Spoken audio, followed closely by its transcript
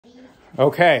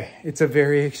Okay, it's a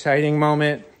very exciting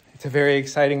moment. It's a very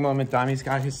exciting moment. Dommy's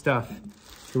got his stuff.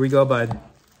 Here we go, bud.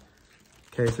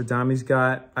 Okay, so Dommy's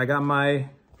got, I got my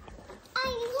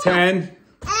 10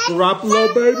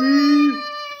 Garoppolo, baby.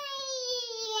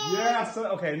 Yeah, so,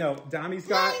 okay, no, Dommy's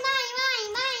got,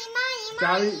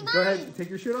 Dommy, go ahead, take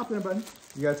your shirt off there, bud.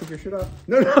 You gotta take your shirt off.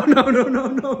 No,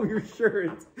 your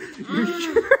shirt. Your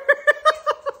shirt.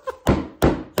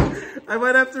 I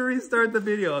might have to restart the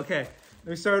video. Okay, let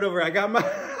me start over. I got my,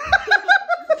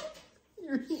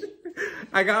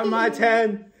 I got my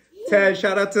 10.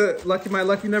 Shout out to my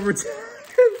lucky number 10.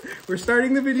 We're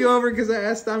starting the video over because I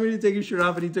asked Dommy to take his shirt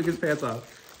off and he took his pants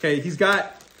off. Okay, he's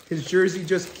got, his jersey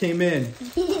just came in.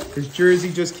 His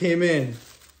jersey just came in.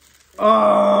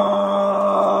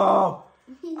 Oh!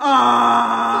 Oh!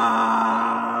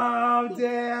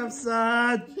 Damn,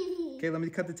 son. Okay, let me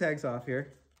cut the tags off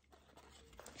here.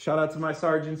 Shout out to my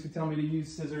sergeants who tell me to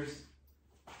use scissors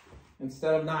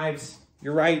instead of knives.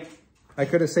 You're right. I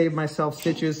could have saved myself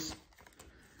stitches.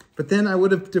 But then I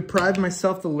would have deprived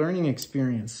myself the learning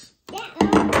experience.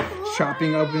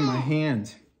 Chopping open my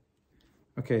hand.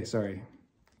 Okay, sorry.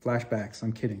 Flashbacks,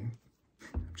 I'm kidding.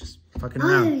 I'm just fucking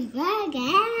around.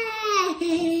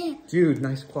 Dude,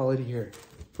 nice quality here.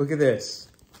 Look at this.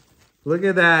 Look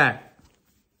at that.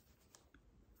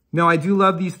 No, I do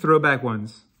love these throwback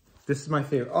ones. This is my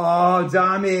favorite. Oh,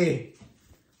 Dommy.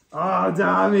 Oh,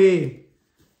 Dommy.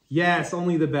 Yes,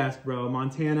 only the best, bro.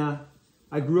 Montana.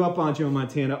 I grew up on Joe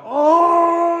Montana.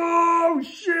 Oh,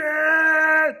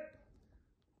 shit.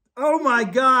 Oh, my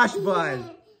gosh,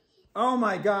 bud. Oh,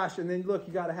 my gosh. And then, look,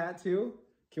 you got a hat, too.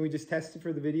 Can we just test it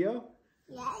for the video?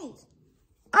 Yes.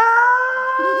 Ah!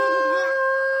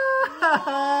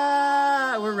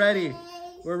 We're ready.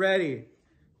 We're ready.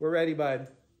 We're ready, bud.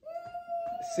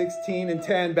 16 and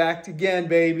 10 back again,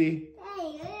 baby.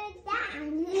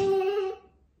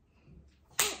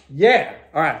 Yeah.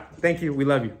 All right. Thank you. We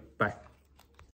love you.